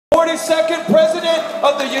42nd President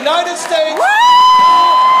of the United States, Woo!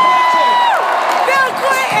 Bill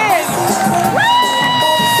Clinton! Woo!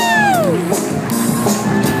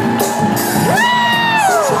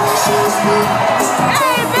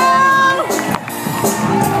 Hey, Bill!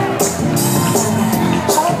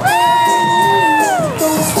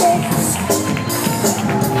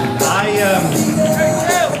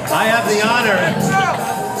 I have the honor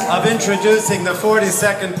of introducing the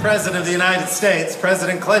 42nd President of the United States,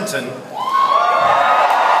 President Clinton. And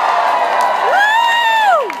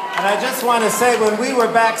I just want to say, when we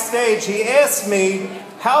were backstage, he asked me,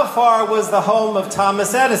 how far was the home of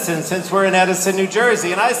Thomas Edison, since we're in Edison, New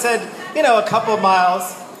Jersey? And I said, you know, a couple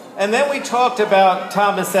miles. And then we talked about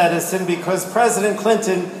Thomas Edison because President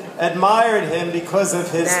Clinton admired him because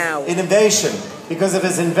of his innovation, because of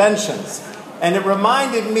his inventions. And it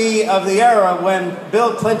reminded me of the era when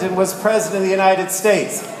Bill Clinton was President of the United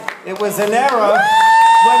States. It was an era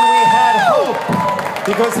when we had hope,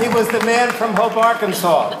 because he was the man from Hope,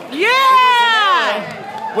 Arkansas.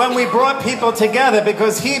 Yeah! When we brought people together,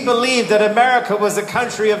 because he believed that America was a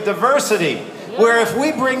country of diversity, where if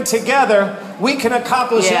we bring together, we can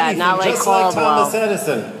accomplish anything, just like Thomas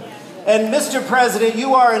Edison. And Mr. President,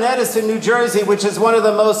 you are in Edison, New Jersey, which is one of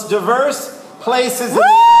the most diverse places in the United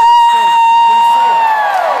States.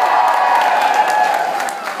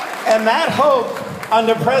 And that hope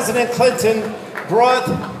under President Clinton brought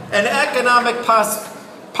an economic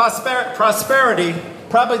prosperity,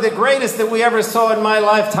 probably the greatest that we ever saw in my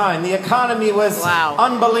lifetime. The economy was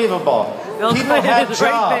unbelievable. People had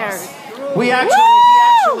jobs. He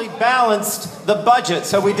actually balanced the budget,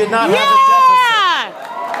 so we did not have a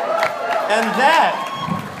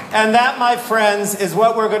deficit. And that, my friends, is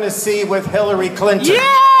what we're going to see with Hillary Clinton. Because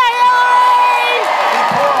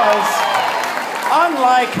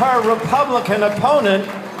unlike her Republican opponent,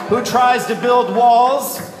 who tries to build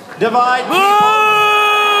walls, divide people,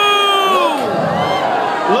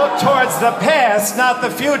 look towards the past, not the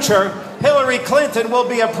future, Hillary Clinton will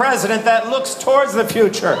be a president that looks towards the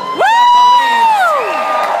future.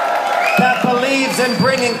 That believes in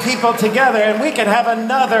bringing people together, and we can have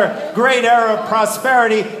another great era of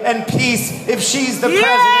prosperity and peace if she's the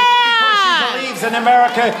president, because she believes in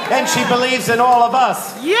America and she believes in all of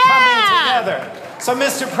us coming together. So,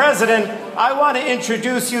 Mr. President, I want to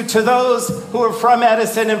introduce you to those who are from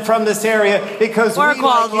Edison and from this area, because we, like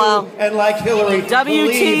you and like Hillary,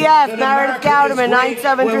 WTF Meredith Gouterman,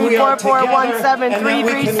 973-441-7337.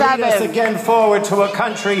 Lead us again forward to a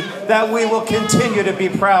country that we will continue to be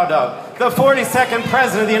proud of. The 42nd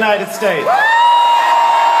President of the United States. Bill!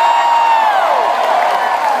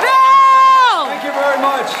 Thank you very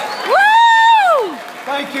much. Woo!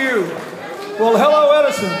 Thank you. Well, hello,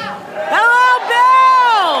 Edison. Hello,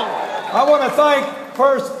 Bill! I want to thank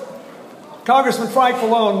first Congressman Frank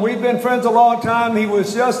Fallone. We've been friends a long time. He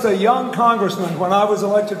was just a young congressman when I was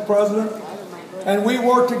elected president. And we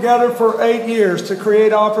worked together for 8 years to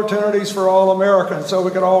create opportunities for all Americans so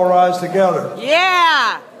we could all rise together.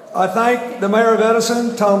 Yeah! I thank the mayor of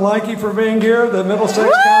Edison, Tom Lanke, for being here, the Middlesex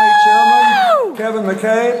County Chairman, Kevin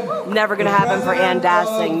McCabe. Never going to happen for Ann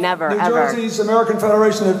Dassing. Never, New ever. New Jersey's American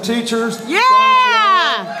Federation of Teachers.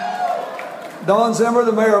 Yeah! Don Zimmer,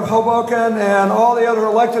 the mayor of Hoboken, and all the other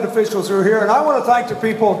elected officials who are here. And I want to thank the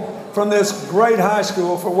people from this great high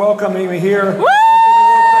school for welcoming me here. Woo! And for the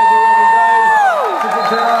work they do every day to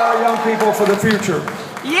prepare our young people for the future.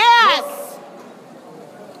 Yes!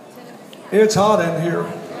 It's hot in here.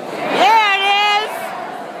 Yeah, it is!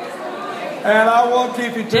 And I won't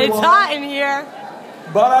keep you too long. It's hot in here.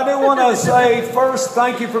 But I do want to say first,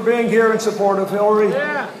 thank you for being here in support of Hillary.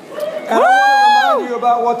 Yeah. And I want to remind you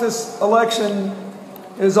about what this election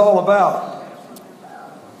is all about.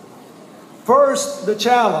 First, the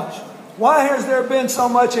challenge. Why has there been so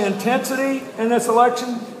much intensity in this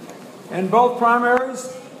election, in both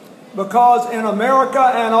primaries? Because in America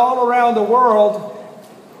and all around the world,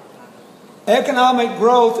 economic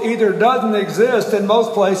growth either doesn't exist in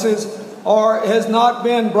most places or has not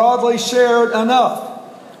been broadly shared enough.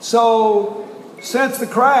 So, since the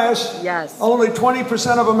crash, only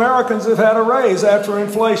 20% of Americans have had a raise after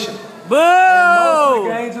inflation. Boo! And most of the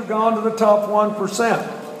gains have gone to the top 1%.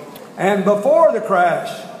 And before the crash,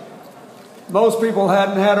 most people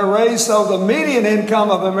hadn't had a raise, so the median income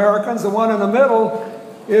of Americans, the one in the middle,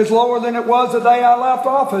 is lower than it was the day I left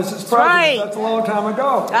office as president. That's a long time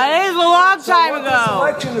ago. That is a long time ago.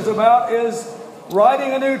 What this election is about is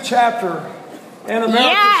writing a new chapter in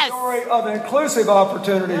America's story of inclusive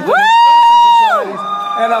opportunities.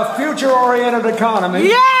 And a future-oriented economy.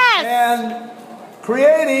 Yes! And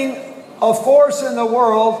creating a force in the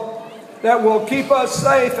world that will keep us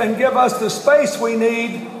safe and give us the space we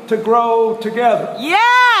need to grow together.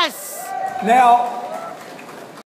 Yes! Now,